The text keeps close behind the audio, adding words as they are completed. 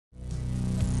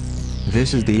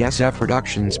This is the SF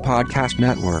Productions Podcast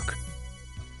Network.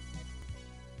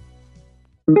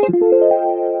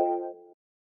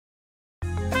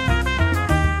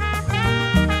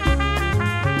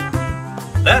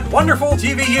 That wonderful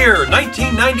TV year,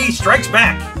 1990, strikes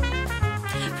back.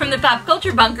 From the Pop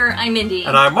Culture Bunker, I'm Mindy.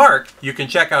 And I'm Mark. You can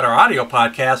check out our audio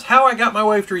podcast, How I Got My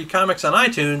Wife to Read Comics, on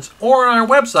iTunes or on our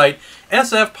website,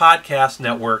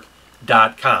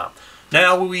 sfpodcastnetwork.com.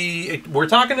 Now, we're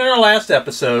talking in our last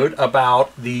episode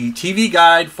about the TV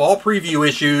Guide fall preview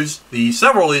issues, the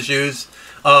several issues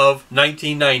of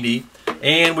 1990,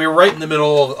 and we're right in the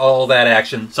middle of all that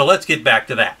action, so let's get back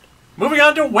to that. Moving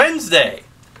on to Wednesday,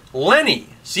 Lenny,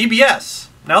 CBS.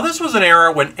 Now, this was an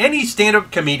era when any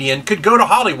stand-up comedian could go to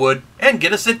Hollywood and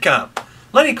get a sitcom.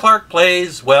 Lenny Clarke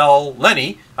plays, well,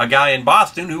 Lenny, a guy in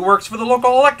Boston who works for the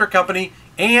local electric company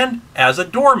and as a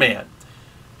doorman.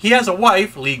 He has a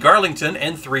wife, Lee Garlington,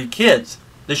 and 3 kids.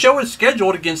 The show is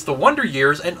scheduled against the Wonder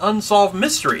Years and Unsolved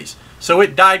Mysteries, so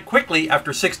it died quickly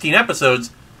after 16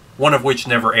 episodes, one of which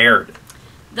never aired.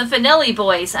 The Finelli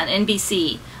Boys on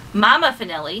NBC. Mama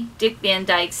Finelli, Dick Van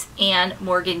Dyke's Ann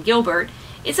Morgan Gilbert,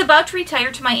 is about to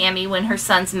retire to Miami when her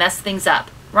sons mess things up.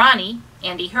 Ronnie,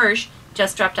 Andy Hirsch,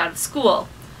 just dropped out of school.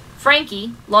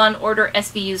 Frankie, Law & Order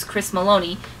SVU's Chris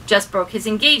Maloney, just broke his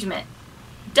engagement.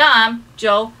 Dom,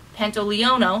 Joe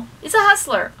Pantoliano, is a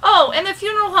hustler. Oh, and the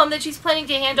funeral home that she's planning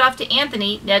to hand off to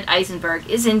Anthony, Ned Eisenberg,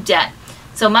 is in debt.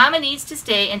 So Mama needs to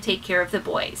stay and take care of the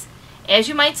boys. As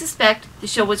you might suspect, the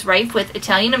show was rife with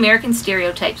Italian-American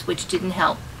stereotypes, which didn't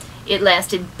help. It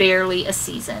lasted barely a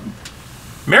season.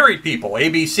 Married People,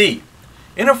 ABC.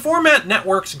 In a format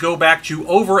networks go back to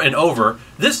over and over,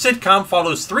 this sitcom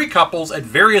follows 3 couples at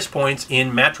various points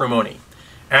in matrimony.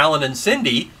 Alan and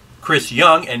Cindy, Chris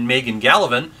Young and Megan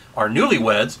Gallivan, are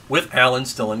newlyweds, with Alan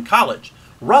still in college.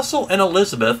 Russell and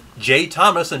Elizabeth, Jay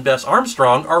Thomas and Bess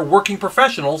Armstrong, are working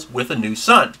professionals with a new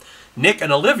son. Nick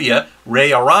and Olivia,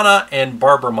 Ray Arana and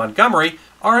Barbara Montgomery,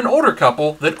 are an older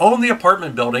couple that own the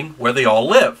apartment building where they all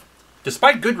live.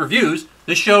 Despite good reviews,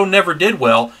 the show never did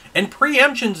well, and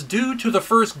preemptions due to the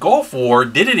first Gulf War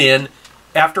did it in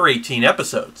after 18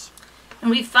 episodes.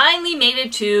 And we finally made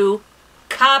it to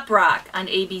Cop Rock on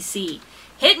ABC.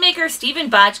 Hitmaker Stephen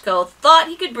Bochco thought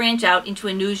he could branch out into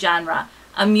a new genre,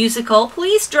 a musical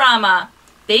police drama.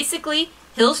 Basically,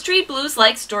 Hill Street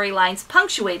Blues-like storylines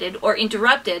punctuated or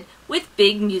interrupted with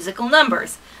big musical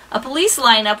numbers. A police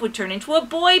lineup would turn into a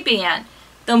boy band.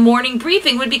 The morning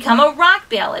briefing would become a rock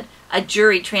ballad. A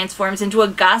jury transforms into a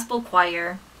gospel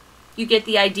choir. You get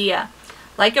the idea.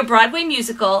 Like a Broadway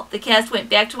musical, the cast went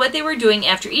back to what they were doing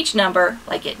after each number,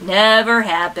 like it never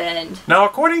happened. Now,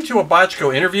 according to a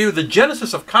Bochco interview, the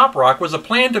genesis of Cop Rock was a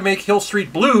plan to make Hill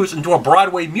Street Blues into a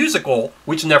Broadway musical,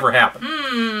 which never happened.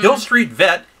 Hill Street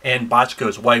vet and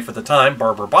Bochco's wife at the time,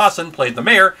 Barbara Bosson, played the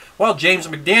mayor, while James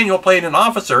McDaniel played an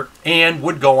officer and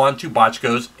would go on to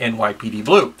Bochco's NYPD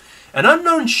Blue. An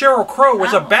unknown Sheryl Crow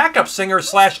was a backup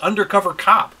singer/undercover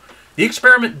cop. The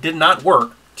experiment did not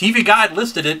work. TV Guide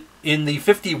listed it in the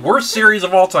 50 worst series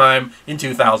of all time in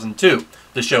 2002.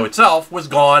 The show itself was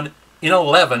gone in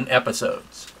 11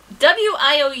 episodes.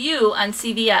 WIOU on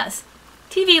CBS.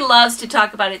 TV loves to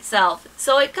talk about itself,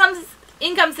 so in comes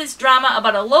this drama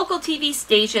about a local TV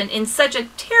station in such a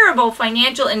terrible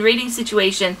financial and rating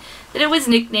situation that it was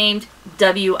nicknamed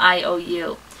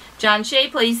WIOU. John Shea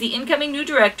plays the incoming new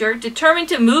director, determined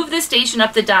to move the station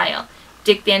up the dial.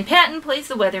 Dick Van Patten plays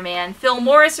the weatherman, Phil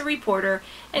Morris a reporter,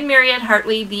 and Mariette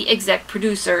Hartley the exec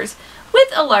producers,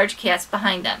 with a large cast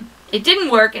behind them. It didn't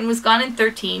work and was gone in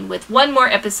 13, with 1 more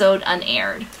episode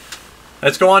unaired.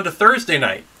 Let's go on to Thursday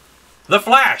night. The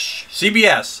Flash,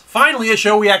 CBS. Finally a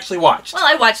show we actually watched. Well,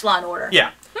 I watched Law & Order.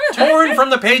 Yeah. Torn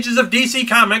from the pages of DC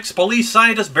Comics, police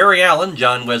scientist Barry Allen,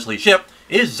 John Wesley Shipp,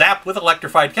 is zapped with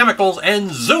electrified chemicals,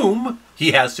 and zoom,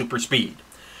 he has super speed.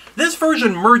 This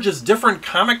version merges different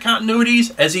comic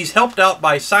continuities as he's helped out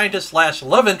by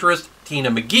scientist/love interest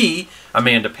Tina McGee,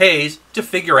 Amanda Pays, to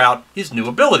figure out his new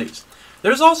abilities.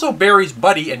 There's also Barry's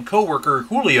buddy and co-worker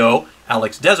Julio,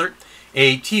 Alex Desert,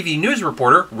 a TV news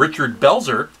reporter, Richard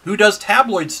Belzer, who does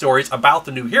tabloid stories about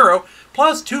the new hero,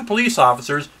 plus 2 police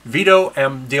officers, Vito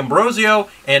D'Ambrosio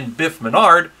and Biff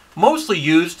Menard, mostly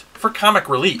used for comic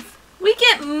relief. We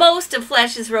get most of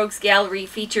Flash's Rogues Gallery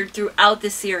featured throughout the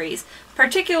series,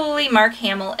 particularly Mark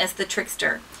Hamill as the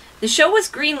Trickster. The show was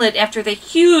greenlit after the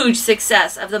huge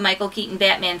success of the Michael Keaton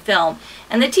Batman film,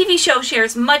 and the TV show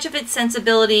shares much of its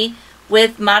sensibility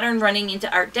with modern running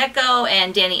into Art Deco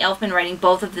and Danny Elfman writing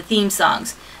both of the theme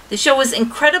songs. The show was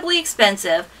incredibly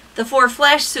expensive. The 4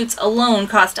 Flash suits alone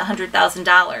cost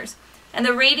 $100,000, and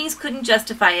the ratings couldn't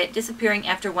justify it disappearing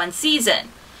after 1 season.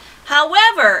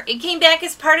 However, it came back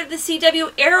as part of the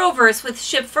CW Arrowverse, with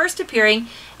Shipp first appearing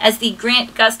as the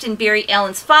Grant Gustin Barry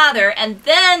Allen's father, and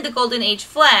then the Golden Age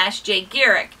Flash, Jay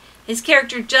Garrick. His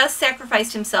character just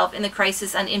sacrificed himself in the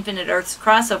Crisis on Infinite Earths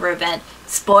crossover event,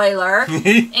 spoiler,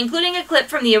 including a clip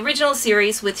from the original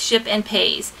series with Shipp and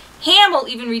Paze. Hamill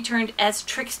even returned as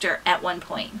Trickster at one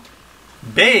point.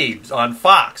 Babes on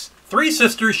Fox. Three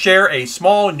sisters share a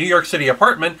small New York City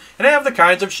apartment and have the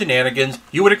kinds of shenanigans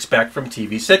you would expect from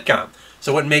TV sitcom.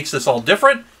 So what makes this all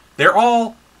different? They're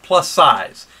all plus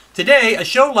size. Today, a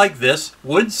show like this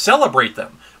would celebrate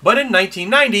them. But in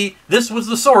 1990, this was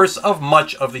the source of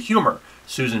much of the humor.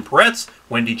 Susan Peretz,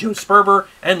 Wendy Jo Sperber,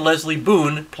 and Leslie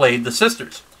Boone played the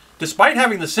sisters. Despite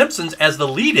having The Simpsons as the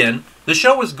lead-in, the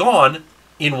show was gone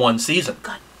in one season.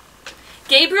 God.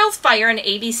 Gabriel's Fire on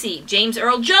ABC. James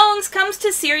Earl Jones comes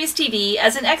to Sirius TV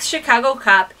as an ex-Chicago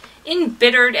cop,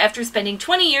 embittered after spending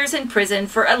 20 years in prison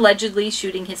for allegedly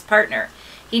shooting his partner.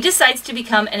 He decides to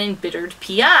become an embittered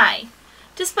PI.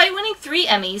 Despite winning 3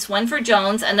 Emmys, one for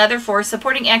Jones, another for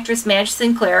supporting actress Madge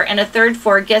Sinclair, and a third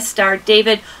for guest star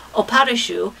David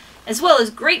Opatoshu, as well as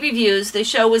great reviews, the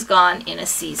show was gone in a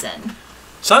season.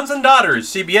 Sons and Daughters,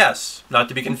 CBS. Not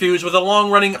to be confused with a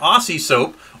long-running Aussie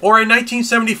soap or a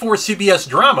 1974 CBS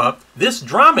drama, this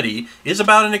dramedy is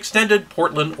about an extended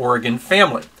Portland, Oregon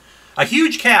family. A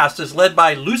huge cast is led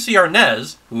by Lucy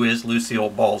Arnaz, who is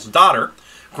Lucille Ball's daughter.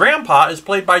 Grandpa is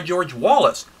played by George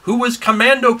Wallace, who was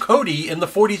Commando Cody in the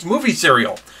 40s movie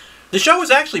serial. The show was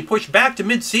actually pushed back to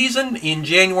mid-season in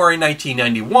January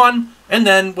 1991, and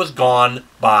then was gone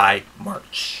by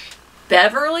March.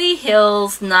 Beverly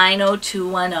Hills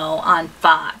 90210 on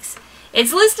Fox.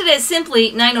 It's listed as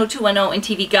simply 90210 in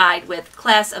TV Guide, with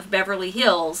Class of Beverly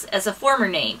Hills as a former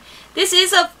name. This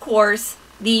is, of course,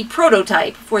 the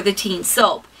prototype for the teen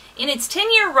soap. In its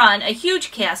 10-year run, a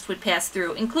huge cast would pass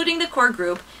through, including the core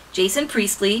group: Jason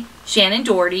Priestley, Shannon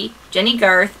Doherty, Jenny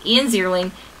Garth, Ian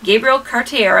Zierling, Gabriel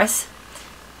Carteris,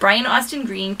 Brian Austin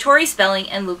Green, Tori Spelling,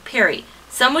 and Luke Perry.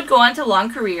 Some would go on to long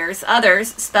careers.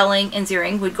 Others, Spelling and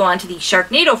Ziering, would go on to the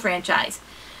Sharknado franchise.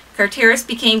 Carteris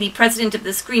became the president of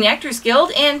the Screen Actors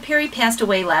Guild, and Perry passed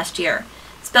away last year.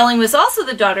 Spelling was also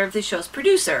the daughter of the show's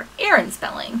producer, Aaron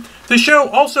Spelling. The show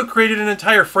also created an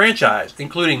entire franchise,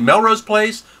 including Melrose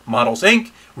Place, Models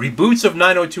Inc., reboots of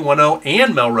 90210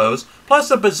 and Melrose, plus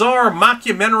a bizarre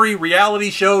mockumentary reality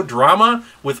show drama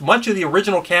with much of the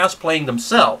original cast playing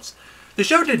themselves. The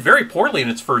show did very poorly in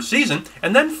its first season,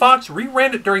 and then Fox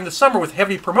reran it during the summer with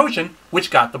heavy promotion,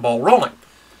 which got the ball rolling.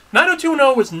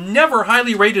 90210 was never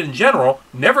highly rated in general,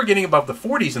 never getting above the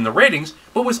 40s in the ratings,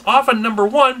 but was often number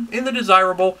 1 in the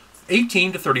desirable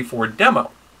 18 to 34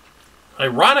 demo.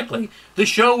 Ironically, the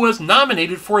show was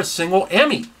nominated for a single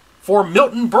Emmy for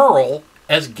Milton Berle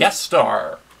as guest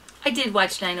star. I did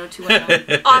watch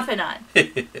 90210, off and on.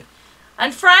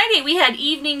 On Friday, we had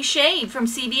Evening Shade from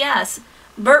CBS.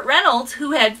 Burt Reynolds,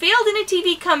 who had failed in a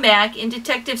TV comeback in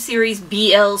detective series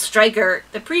B.L. Stryker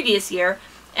the previous year,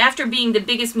 after being the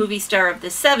biggest movie star of the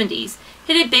 70s,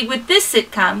 hit it big with this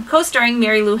sitcom, co-starring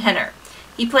Mary Lou Henner.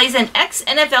 He plays an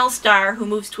ex-NFL star who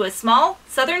moves to a small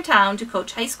southern town to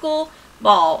coach high school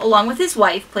ball, along with his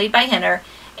wife, played by Henner,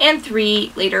 and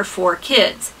 3, later 4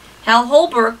 kids. Hal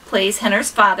Holbrook plays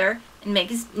Henner's father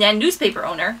and newspaper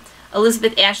owner,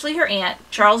 Elizabeth Ashley, her aunt,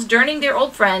 Charles Durning, their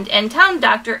old friend, and town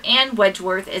doctor Ann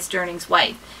Wedgeworth as Durning's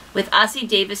wife, with Ossie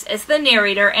Davis as the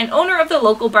narrator and owner of the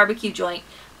local barbecue joint,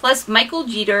 plus Michael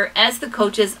Jeter as the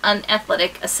coach's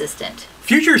unathletic assistant.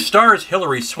 Future stars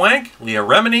Hilary Swank, Leah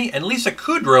Remini, and Lisa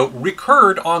Kudrow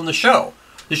recurred on the show.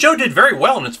 The show did very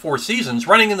well in its 4 seasons,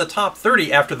 running in the top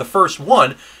 30 after the first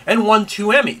one, and won 2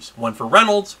 Emmys, one for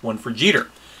Reynolds, one for Jeter.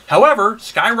 However,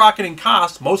 skyrocketing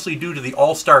costs, mostly due to the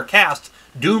all-star cast,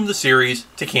 doomed the series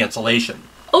to cancellation.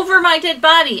 Over My Dead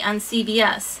Body on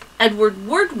CBS. Edward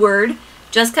Woodward,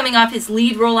 just coming off his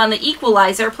lead role on The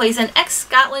Equalizer, plays an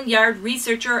ex-Scotland Yard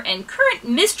researcher and current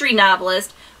mystery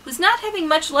novelist who's not having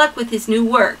much luck with his new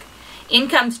work. In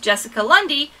comes Jessica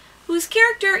Lundy, whose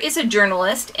character is a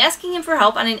journalist, asking him for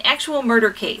help on an actual murder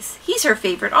case. He's her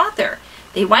favorite author.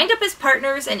 They wind up as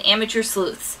partners and amateur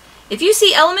sleuths. If you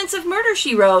see elements of Murder,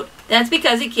 She Wrote, that's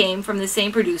because it came from the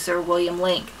same producer, William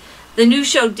Link. The new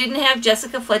show didn't have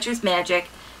Jessica Fletcher's magic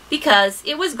because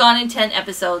it was gone in 10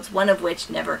 episodes, one of which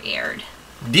never aired.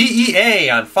 DEA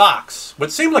on Fox.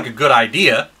 What seemed like a good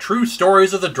idea, true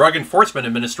stories of the Drug Enforcement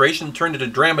Administration turned into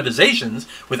dramatizations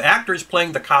with actors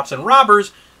playing the cops and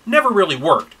robbers, never really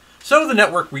worked. So the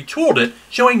network retooled it,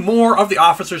 showing more of the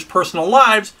officers' personal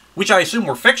lives, which I assume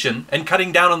were fiction, and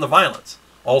cutting down on the violence.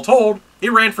 All told,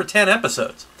 it ran for 10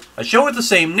 episodes. a show with the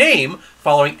same name,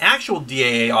 following actual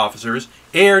DAA officers,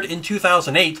 aired in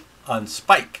 2008 on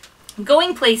Spike.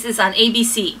 Going Places on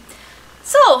ABC.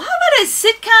 So, how about a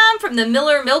sitcom from the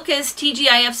Miller Milkus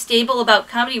TGIF stable about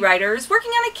comedy writers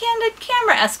working on a candid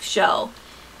camera-esque show?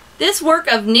 This work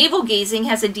of navel-gazing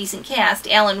has a decent cast.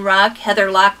 Alan Ruck, Heather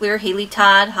Locklear, Haley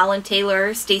Todd, Holland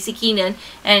Taylor, Stacey Keenan,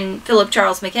 and Philip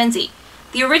Charles McKenzie.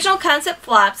 The original concept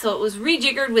flopped, so it was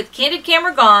rejiggered with candid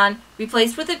camera gone,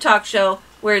 replaced with a talk show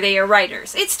where they are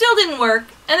writers. It still didn't work,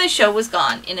 and the show was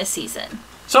gone in a season.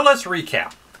 So let's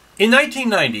recap. In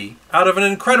 1990, out of an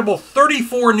incredible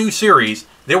 34 new series,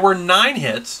 there were 9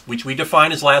 hits, which we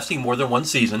define as lasting more than one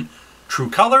season. True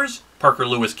Colors, Parker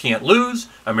Lewis Can't Lose,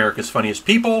 America's Funniest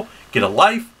People, Get a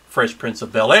Life, Fresh Prince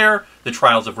of Bel-Air, The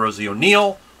Trials of Rosie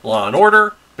O'Neill, Law and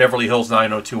Order, Beverly Hills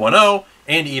 90210,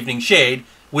 and Evening Shade,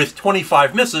 with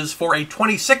 25 misses for a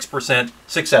 26%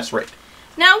 success rate.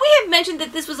 Now, we have mentioned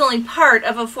that this was only part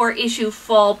of a 4-issue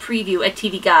fall preview at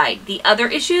TV Guide. The other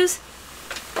issues?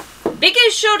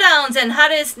 Biggest showdowns and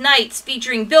hottest nights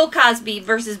featuring Bill Cosby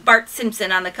versus Bart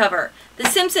Simpson on the cover. The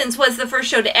Simpsons was the first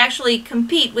show to actually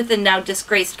compete with the now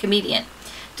disgraced comedian.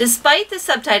 Despite the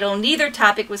subtitle, neither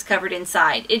topic was covered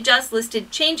inside. It just listed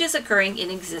changes occurring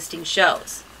in existing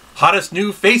shows. Hottest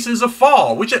new faces of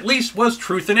fall, which at least was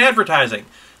truth in advertising.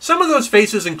 Some of those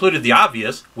faces included the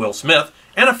obvious, Will Smith,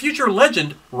 and a future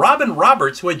legend, Robin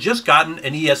Roberts, who had just gotten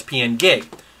an ESPN gig.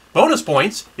 Bonus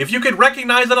points if you could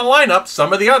recognize in a lineup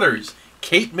some of the others.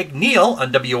 Kate McNeil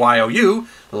on WIOU,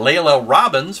 Layla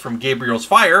Robbins from Gabriel's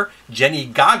Fire, Jenny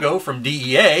Gago from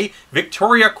DEA,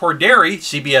 Victoria Corderi,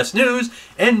 CBS News,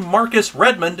 and Marcus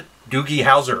Redmond, Doogie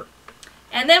Howser.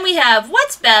 And then we have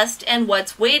What's Best and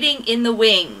What's Waiting in the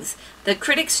Wings. The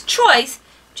Critics' Choice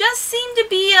just seemed to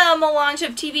be a melange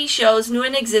of TV shows new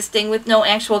and existing with no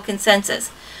actual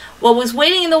consensus. What was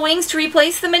waiting in the wings to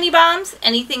replace the mini-bombs?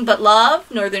 Anything But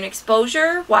Love, Northern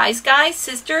Exposure, Wise Guys,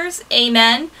 Sisters,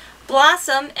 Amen,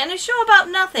 Blossom, and a show about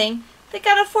nothing that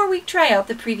got a 4-week tryout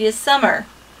the previous summer.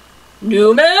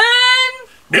 Newman!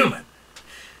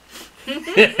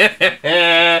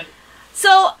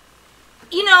 So,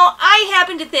 you know, I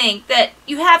happen to think that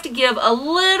you have to give a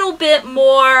little bit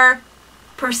more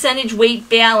percentage weight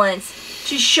balance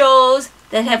to shows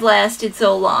that have lasted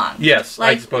so long. Yes,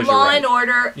 like I suppose Law you're right. and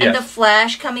Order Yes. and The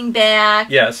Flash coming back.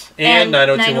 Yes, and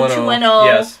 90210.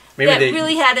 Yes, that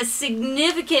really had a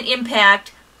significant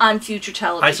impact on future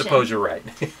television. I suppose you're right.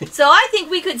 So I think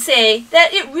we could say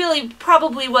that it really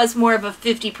probably was more of a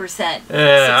 50%.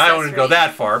 I wouldn't go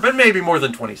that far, but maybe more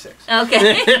than 26.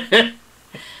 Okay.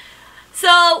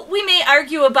 So, we may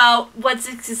argue about what's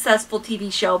a successful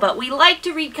TV show, but we like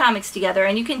to read comics together,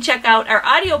 and you can check out our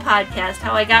audio podcast,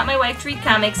 How I Got My Wife to Read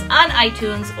Comics, on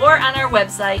iTunes or on our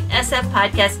website,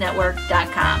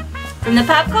 sfpodcastnetwork.com. From the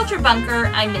Pop Culture Bunker,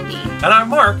 I'm Mindy. And I'm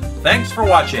Mark. Thanks for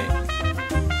watching.